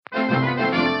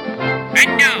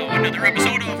And now, another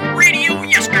episode of Radio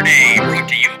Yesterday, brought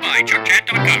to you by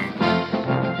ChuckChat.com.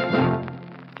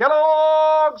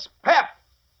 Kellogg's Pep,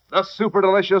 the super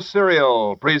delicious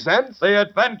cereal, presents The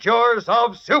Adventures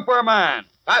of Superman.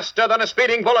 Faster than a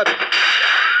speeding bullet.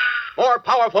 More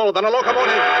powerful than a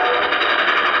locomotive.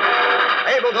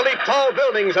 Able to leap tall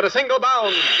buildings at a single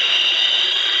bound.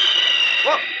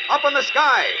 Look, up in the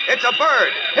sky. It's a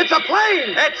bird. It's a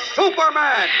plane. It's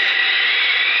Superman.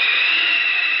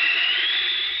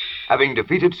 Having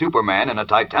defeated Superman in a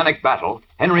titanic battle,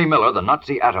 Henry Miller, the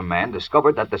Nazi Atom Man,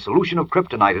 discovered that the solution of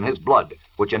kryptonite in his blood,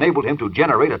 which enabled him to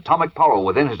generate atomic power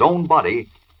within his own body,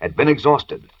 had been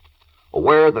exhausted.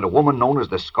 Aware that a woman known as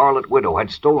the Scarlet Widow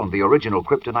had stolen the original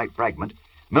kryptonite fragment,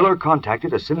 Miller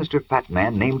contacted a sinister fat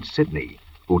man named Sidney,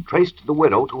 who traced the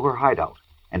widow to her hideout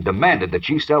and demanded that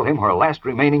she sell him her last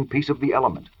remaining piece of the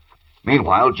element.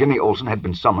 Meanwhile, Jimmy Olsen had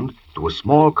been summoned to a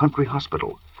small country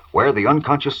hospital, where the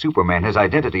unconscious Superman, his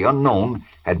identity unknown,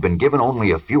 had been given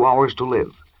only a few hours to live.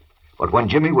 But when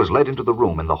Jimmy was led into the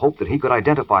room in the hope that he could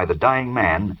identify the dying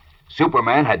man,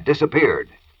 Superman had disappeared.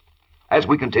 As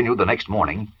we continue the next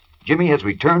morning, Jimmy has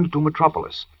returned to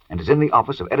Metropolis and is in the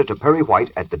office of Editor Perry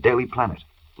White at the Daily Planet.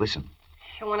 Listen.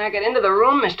 When I got into the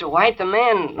room, Mr. White, the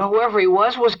man, whoever he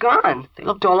was gone. They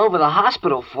looked all over the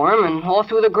hospital for him and all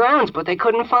through the grounds, but they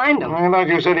couldn't find him. I thought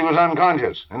you said he was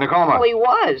unconscious, in a coma. Well, he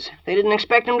was. They didn't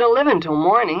expect him to live until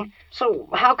morning. So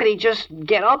how could he just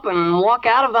get up and walk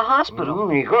out of the hospital?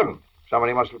 He couldn't.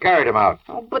 Somebody must have carried him out.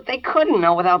 Oh, but they couldn't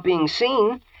know without being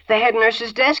seen. The head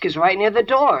nurse's desk is right near the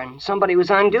door, and somebody was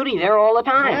on duty there all the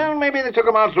time. Well, maybe they took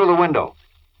him out through the window.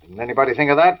 Didn't anybody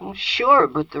think of that? Well, sure,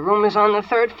 but the room is on the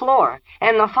third floor,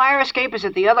 and the fire escape is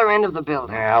at the other end of the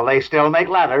building. Well, they still make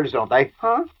ladders, don't they?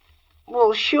 Huh?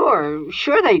 Well, sure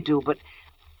they do, but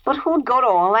who'd go to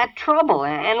all that trouble,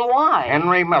 and why?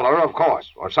 Henry Miller, of course,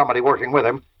 or somebody working with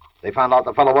him. They found out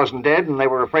the fellow wasn't dead, and they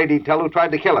were afraid he'd tell who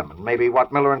tried to kill him, and maybe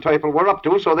what Miller and Teufel were up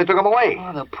to, so they took him away.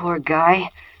 Oh, the poor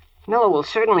guy. Miller will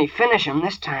certainly finish him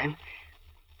this time.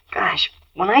 Gosh,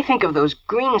 when I think of those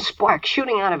green sparks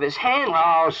shooting out of his hand...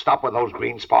 Oh, stop with those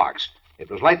green sparks. It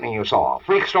was lightning you saw.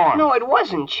 Freak storm. No, it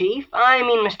wasn't, Chief. I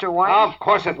mean, Mr. White. Of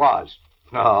course it was.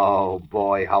 Oh,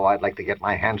 boy, how I'd like to get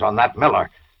my hands on that Miller.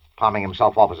 Palming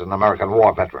himself off as an American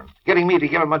war veteran. Getting me to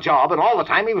give him a job, and all the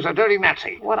time he was a dirty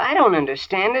Nazi. What I don't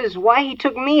understand is why he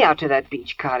took me out to that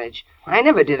beach cottage. I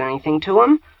never did anything to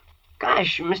him.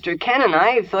 Gosh, Mr. Ken and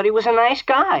I thought he was a nice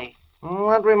guy. Well,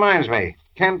 that reminds me.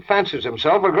 Kent fancies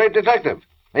himself a great detective.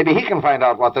 Maybe he can find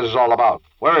out what this is all about.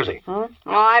 Where is he? Huh?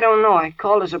 Oh, I don't know. I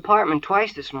called his apartment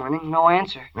twice this morning. No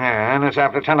answer. Yeah, and it's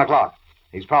after 10 o'clock.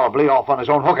 He's probably off on his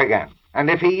own hook again. And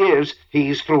if he is,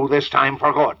 he's through this time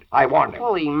for good. I warned him.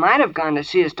 Well, he might have gone to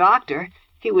see his doctor.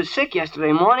 He was sick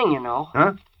yesterday morning, you know.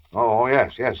 Huh? Oh,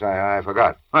 yes, I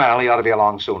forgot. Well, he ought to be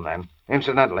along soon, then.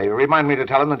 Incidentally, remind me to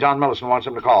tell him that John Millison wants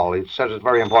him to call. He says it's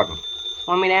very important.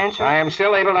 Want me to answer? I am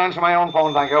still able to answer my own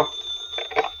phone, thank you.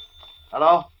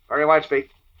 Hello? Perry White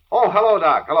speak. Oh, hello,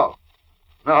 Doc. Hello.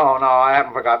 No, I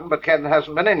haven't forgotten, but Ken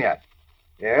hasn't been in yet.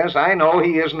 Yes, I know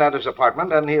he isn't at his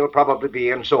apartment, and he'll probably be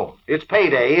in soon. It's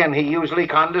payday, and he usually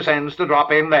condescends to drop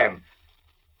in then.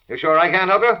 You sure I can't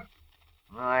help you?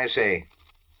 I see.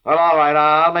 Well, all right,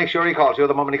 I'll make sure he calls you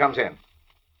the moment he comes in.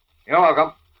 You're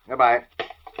welcome. Goodbye.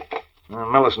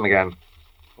 Millison again.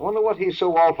 I wonder what he's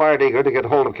so all-fired eager to get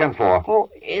hold of Kent for. Oh,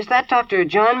 is that Dr.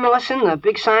 John Millison, the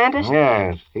big scientist?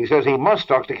 Yes. He says he must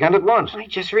talk to Kent at once. I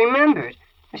just remembered.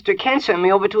 Mr. Kent sent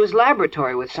me over to his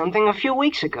laboratory with something a few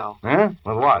weeks ago. Huh?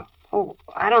 With what? Oh,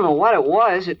 I don't know what it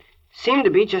was. It seemed to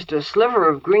be just a sliver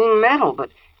of green metal, but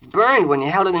burned when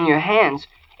you held it in your hands.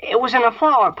 It was in a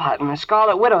flower pot in the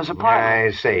Scarlet Widow's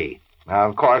apartment. I see. Now,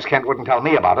 of course, Kent wouldn't tell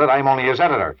me about it. I'm only his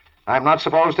editor. I'm not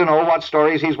supposed to know what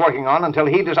stories he's working on until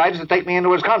he decides to take me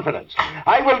into his confidence.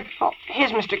 I will... Oh,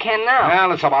 here's Mr. Kent now.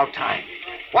 Well, it's about time.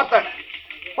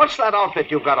 What's that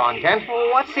outfit you've got on, Kent? Well,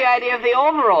 what's the idea of the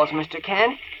overalls, Mr.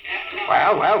 Kent?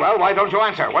 Well, why don't you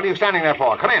answer? What are you standing there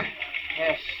for? Come in.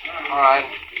 Yes, all right.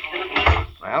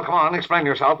 Well, come on, explain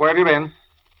yourself. Where have you been?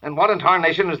 And what in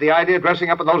tarnation is the idea of dressing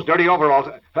up in those dirty overalls?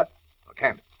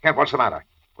 Kent, what's the matter?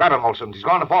 Grab him, Olsen. He's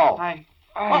going to fall.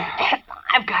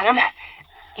 I've got him.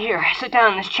 Here, sit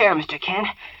down in this chair, Mr. Kent.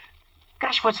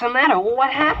 Gosh, what's the matter?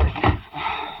 What happened?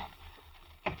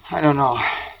 I don't know.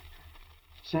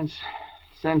 Since...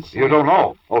 You don't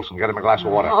know. Olsen, get him a glass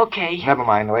of water. Okay. Never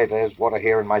mind. Wait, there's water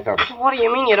here in my thermos. What do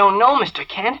you mean you don't know, Mr.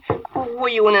 Kent? Were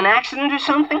you in an accident or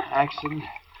something? Accident?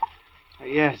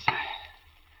 Yes.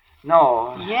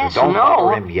 No. Yes, Don't no.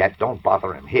 bother him yet. Don't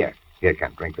bother him. Here,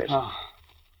 Kent, drink this. Oh.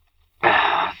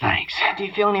 Thanks. Do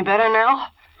you feel any better now?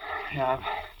 Yeah,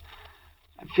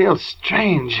 I feel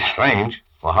strange. Strange?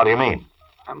 Well, how do you mean?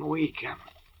 I'm weak. I'm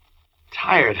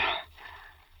tired.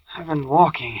 I've been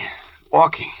walking.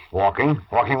 Walking?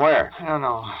 Walking where? I don't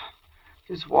know.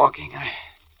 Just walking. I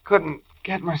couldn't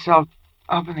get myself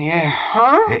up in the air.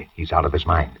 Huh? Hey, he's out of his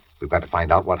mind. We've got to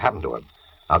find out what happened to him.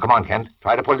 Now, come on, Kent.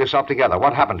 Try to pull yourself together.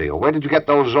 What happened to you? Where did you get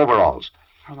those overalls?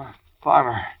 From a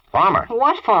farmer. Farmer?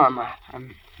 What farmer? I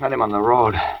met him on the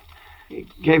road. He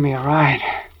gave me a ride.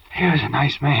 He was a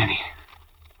nice man.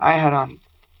 I had on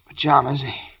pajamas.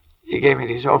 He gave me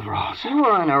these overalls. You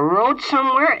were on a road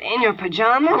somewhere in your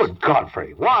pajamas? Good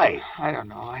Godfrey. Why? I don't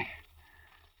know. I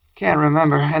can't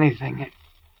remember anything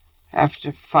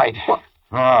after fight. What?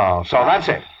 Oh, so that's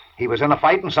it. He was in a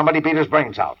fight and somebody beat his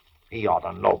brains out. He ought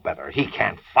to know better. He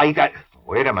can't fight.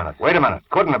 Wait a minute.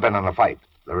 Couldn't have been in a fight.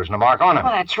 There isn't a mark on him.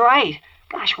 Well, that's right.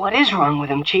 Gosh, what is wrong with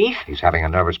him, Chief? He's having a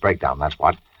nervous breakdown, that's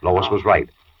what. Lois was right.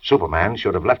 Superman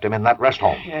should have left him in that rest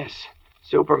home. Yes,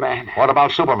 Superman. What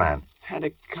about Superman? Had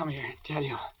to come here and tell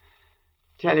you.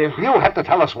 You have to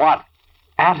tell us what?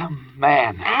 Atom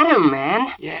Man. Atom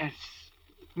Man? Yes,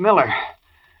 Miller.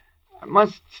 I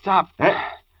must stop.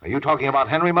 Are you talking about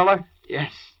Henry Miller?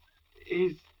 Yes,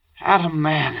 he's Atom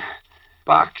Man.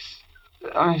 Box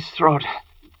on his throat.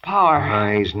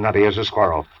 Power. He's nutty as a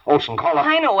squirrel. Olson, call up.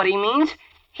 I know what he means.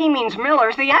 He means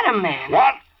Miller's the Atom Man.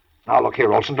 What? Now, look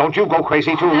here, Olson. Don't you go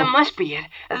crazy, too. That must be it.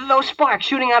 Those sparks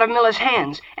shooting out of Miller's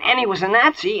hands. And he was a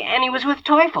Nazi, and he was with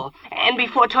Teufel. And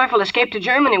before Teufel escaped to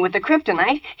Germany with the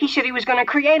kryptonite, he said he was going to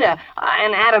create an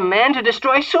Atom Man to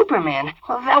destroy Superman.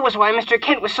 Well, that was why Mr.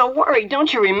 Kent was so worried,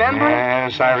 don't you remember?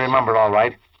 Yes, I remember all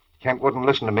right. Kent wouldn't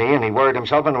listen to me, and he worried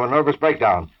himself into a nervous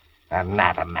breakdown. An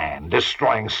Atom Man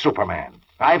destroying Superman.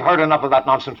 I've heard enough of that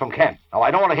nonsense from Kent. Now,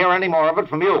 I don't want to hear any more of it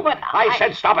from you. But I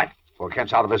said stop it. Well,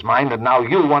 Kent's out of his mind, and now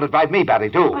you want to drive me batty,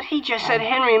 too. But he just said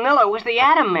Henry Miller was the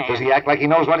Atom Man. Does he act like he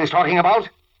knows what he's talking about?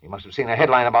 He must have seen a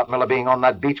headline about Miller being on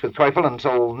that beach with Teufel, and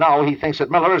so now he thinks that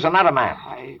Miller is an Atom Man.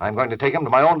 I'm going to take him to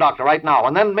my own doctor right now,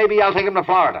 and then maybe I'll take him to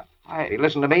Florida. If he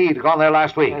listened to me, he'd gone there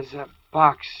last week. There's a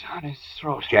box on his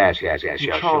throat. Yes.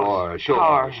 Sure.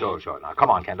 Now, come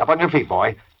on, Kent. Up on your feet,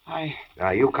 boy.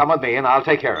 Now, you come with me, and I'll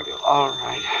take care of you. All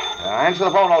right. Answer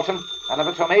the phone, Olson. And if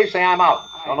it's for me, say I'm out.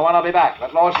 Don't know when I'll be back.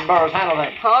 Let Lois and Burroughs handle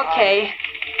things. Okay.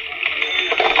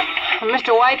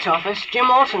 Mr. White's office.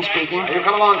 Jim Olson speaking. Now, you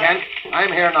come along, Kent.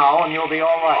 I'm here now, and you'll be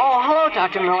all right. Oh, hello,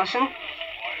 Dr. Millison.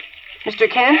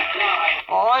 Mr. Kent?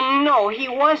 Oh, no, he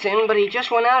was in, but he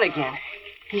just went out again.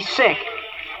 He's sick.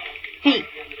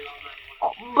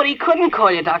 But he couldn't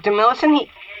call you, Dr. Millison.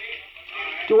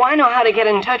 Do I know how to get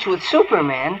in touch with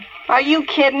Superman? Are you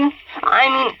kidding? I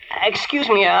mean, excuse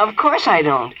me, of course I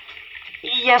don't.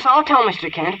 Yes, I'll tell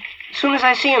Mr. Kent as soon as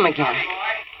I see him again.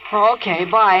 Okay,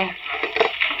 bye.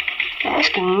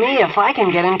 Asking me if I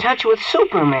can get in touch with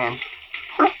Superman.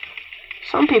 Huh.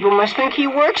 Some people must think he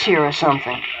works here or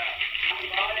something.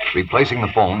 Replacing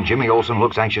the phone, Jimmy Olsen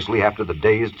looks anxiously after the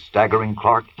dazed, staggering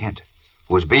Clark Kent,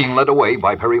 who is being led away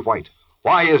by Perry White.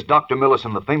 Why is Dr.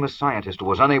 Millison, the famous scientist who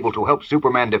was unable to help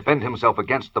Superman defend himself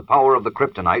against the power of the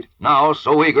kryptonite, now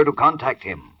so eager to contact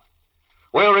him?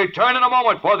 We'll return in a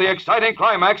moment for the exciting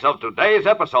climax of today's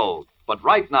episode. But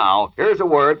right now, here's a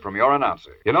word from your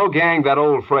announcer. You know, gang, that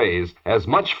old phrase, as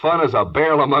much fun as a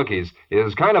barrel of monkeys,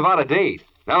 is kind of out of date.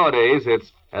 Nowadays,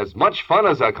 it's as much fun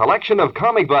as a collection of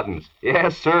comic buttons.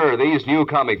 Yes, sir, these new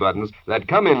comic buttons that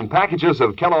come in packages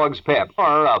of Kellogg's Pep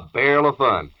are a barrel of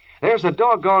fun. There's a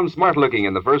doggone smart looking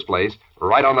in the first place,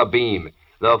 right on the beam.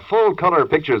 The full-color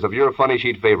pictures of your funny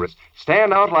sheet favorites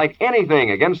stand out like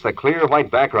anything against the clear white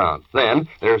background. Then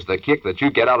there's the kick that you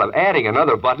get out of adding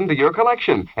another button to your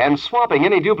collection and swapping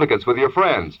any duplicates with your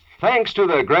friends. Thanks to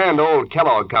the grand old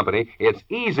Kellogg Company, it's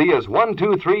easy as 1,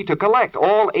 2, 3 to collect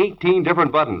all 18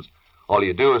 different buttons. All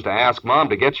you do is to ask Mom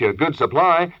to get you a good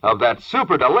supply of that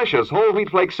super delicious whole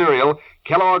wheat flake cereal,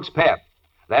 Kellogg's Pep.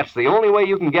 That's the only way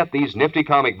you can get these nifty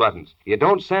comic buttons. You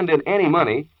don't send in any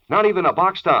money, not even a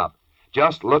box top.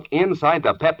 Just look inside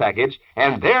the Pep package,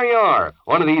 and there you are,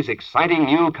 one of these exciting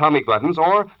new comic buttons,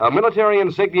 or a military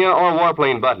insignia or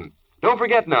warplane button. Don't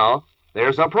forget now,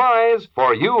 there's a prize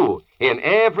for you in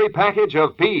every package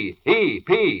of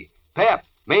P-E-P, Pep,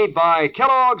 made by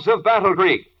Kellogg's of Battle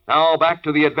Creek. Now back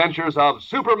to the adventures of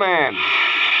Superman.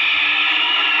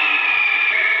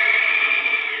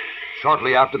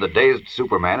 Shortly after the dazed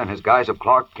Superman in his guise of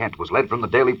Clark Kent was led from the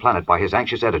Daily Planet by his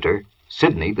anxious editor,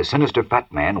 Sidney, the sinister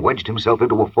fat man, wedged himself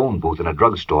into a phone booth in a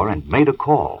drugstore and made a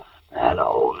call.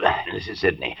 Hello, this is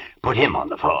Sidney. Put him on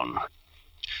the phone.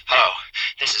 Hello,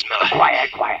 this is Miller. Quiet.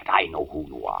 I know who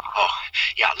you are. Oh,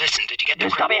 yeah, listen, did you get the...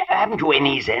 Stop it. Haven't you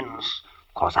any sense?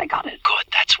 Of course, I got it. Good,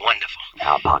 that's wonderful.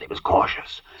 Our party was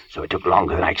cautious, so it took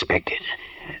longer than I expected.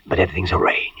 But everything's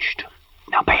arranged.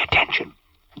 Now pay attention.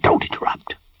 Don't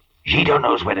interrupt. Guido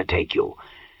knows where to take you.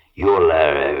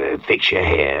 You'll fix your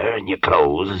hair and your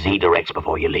clothes as he directs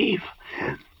before you leave.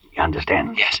 You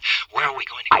understand? Yes. Where are we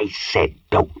going to... I said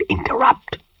don't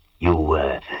interrupt. You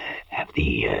have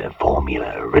the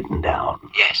formula written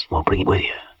down. Yes. We'll bring it with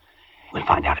you. We'll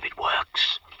find out if it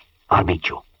works. I'll meet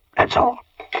you. That's all.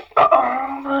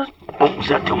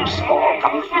 Booms are too small.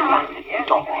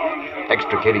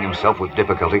 Extricating himself with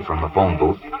difficulty from the phone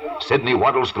booth, Sidney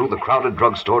waddles through the crowded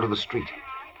drugstore to the street,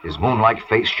 his moon-like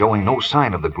face showing no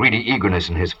sign of the greedy eagerness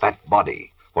in his fat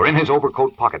body. For in his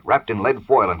overcoat pocket, wrapped in lead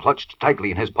foil and clutched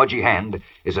tightly in his pudgy hand,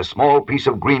 is a small piece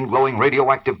of green glowing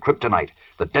radioactive kryptonite,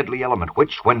 the deadly element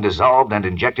which, when dissolved and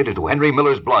injected into Henry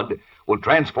Miller's blood, will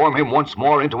transform him once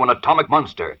more into an atomic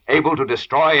monster, able to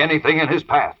destroy anything in his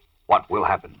path. What will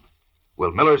happen?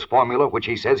 Will Miller's formula, which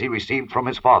he says he received from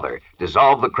his father,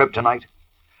 dissolve the kryptonite?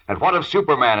 And what of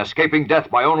Superman escaping death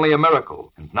by only a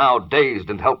miracle, and now dazed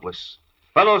and helpless?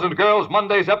 Fellows and girls,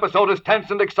 Monday's episode is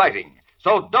tense and exciting,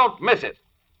 so don't miss it.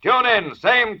 Tune in,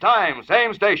 same time,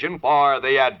 same station, for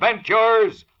The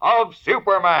Adventures of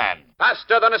Superman.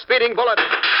 Faster than a speeding bullet.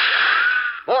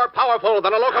 More powerful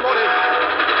than a locomotive.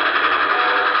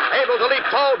 Able to leap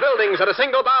tall buildings at a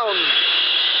single bound.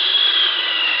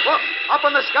 Look, up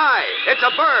in the sky. It's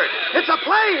a bird. It's a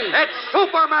plane. It's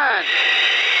Superman.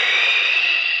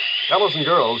 Fellows and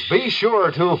girls, be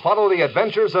sure to follow The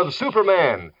Adventures of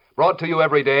Superman. Brought to you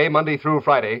every day, Monday through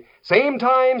Friday. Same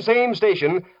time, same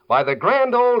station, by the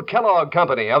grand old Kellogg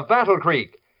Company of Battle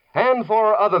Creek. And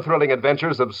for other thrilling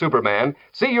adventures of Superman,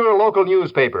 see your local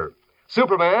newspaper.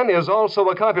 Superman is also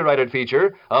a copyrighted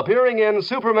feature appearing in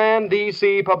Superman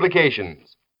DC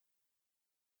publications.